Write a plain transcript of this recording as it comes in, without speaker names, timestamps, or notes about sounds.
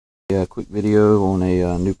A quick video on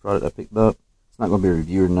a new product I picked up. It's not going to be a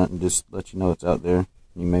review or nothing, just let you know it's out there.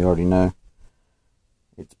 You may already know.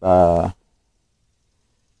 It's by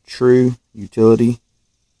True Utility.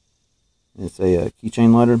 It's a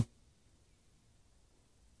keychain lighter.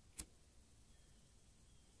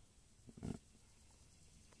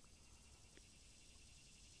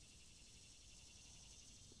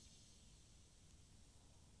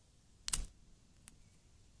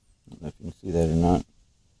 I don't know if you can see that or not.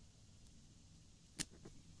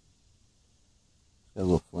 Got a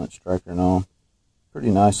little flint striker and all.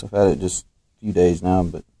 Pretty nice. I've had it just a few days now,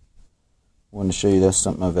 but I wanted to show you that's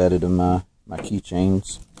something I've added to my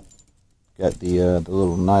keychains. Got the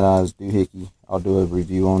little Night Eyes doohickey. I'll do a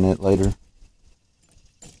review on it later.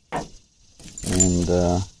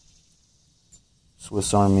 And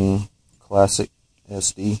Swiss Army Classic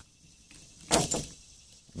SD.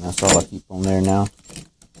 And that's all I keep on there now.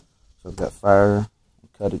 So I've got fire,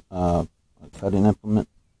 a cutting implement,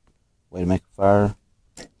 way to make a fire,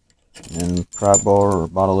 and pry bar or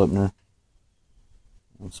bottle opener,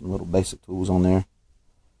 and some little basic tools on there.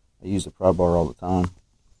 I use the pry bar all the time,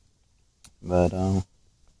 but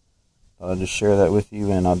I'll just share that with you,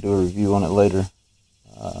 and I'll do a review on it later.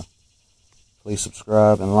 Please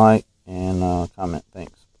subscribe and like and comment.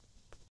 Thanks.